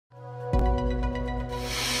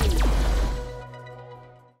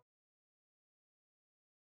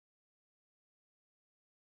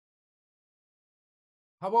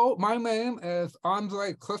Hello, my name is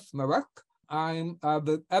Andre Kushniruk. I'm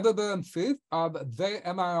the editor-in-chief of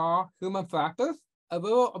JMIR Human Factors. A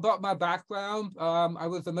little about my background. I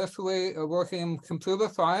was initially working in computer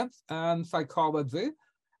science and psychology.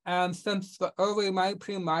 And since the early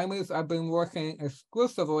 1990s, I've been working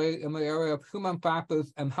exclusively in the area of human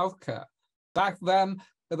factors and healthcare. Back then,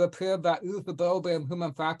 it appeared that usability and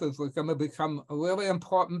human factors was going to become really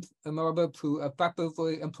important in order to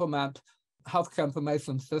effectively implement healthcare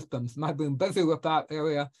information systems, and I've been busy with that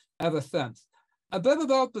area ever since. A bit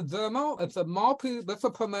about the journal. It's a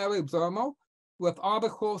multidisciplinary journal with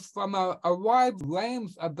articles from a wide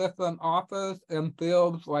range of different authors in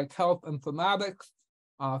fields like health informatics,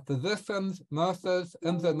 physicians, nurses,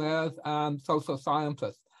 engineers, and social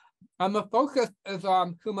scientists. And the focus is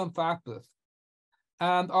on human factors.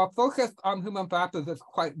 And our focus on human factors is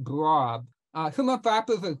quite broad. Human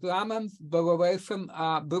factors examines the relation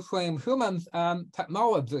between humans and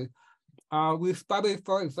technology. We study,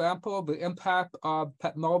 for example, the impact of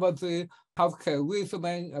technology, healthcare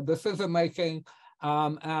reasoning, decision-making,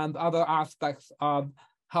 and other aspects of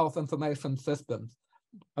health information systems.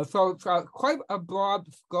 So it's quite a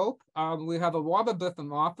broad scope. We have a lot of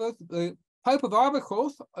different authors. The type of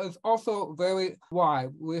articles is also very wide.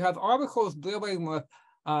 We have articles dealing with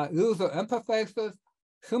user interfaces,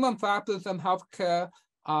 human factors in healthcare,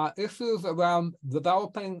 issues around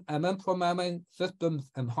developing and implementing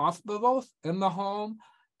systems in hospitals, in the home,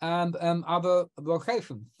 and in other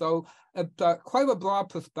locations. So it's quite a broad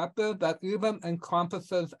perspective that even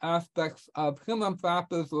encompasses aspects of human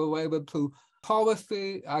factors related to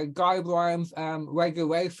policy, guidelines, and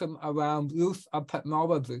regulation around use of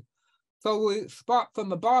technology. So we start from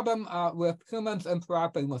the bottom with humans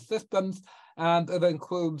interacting with systems, and it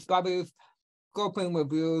includes studies, scoping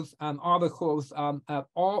reviews, and articles at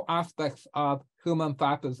all aspects of human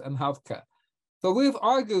factors in healthcare. So we've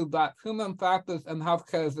argued that human factors in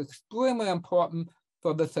healthcare is extremely important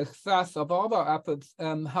for the success of all our efforts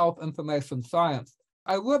in health information science.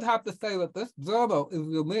 I would have to say that this journal is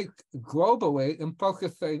unique globally in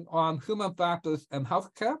focusing on human factors in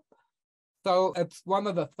healthcare. So it's one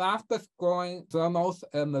of the fastest growing journals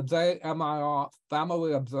in the JMIR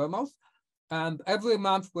family of journals. And every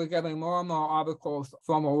month, we're getting more and more articles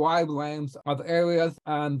from a wide range of areas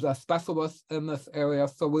and specialists in this area.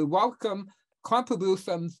 So we welcome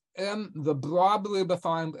contributions in the broadly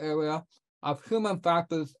defined area of human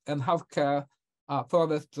factors in healthcare for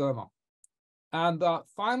this journal. And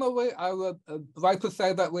finally, I would like to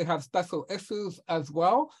say that we have special issues as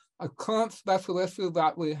well. A current special issue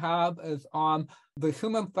that we have is on the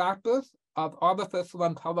human factors of artificial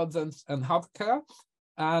intelligence in healthcare.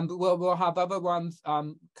 And we'll have other ones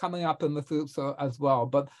coming up in the future as well.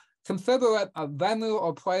 But consider it a venue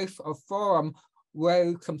or place or forum where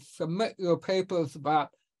you can submit your papers that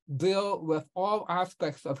deal with all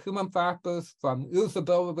aspects of human factors, from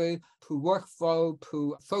usability to workflow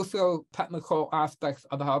to socio-technical aspects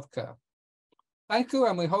of healthcare. Thank you,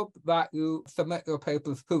 and we hope that you submit your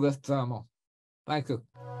papers to this journal. Thank you.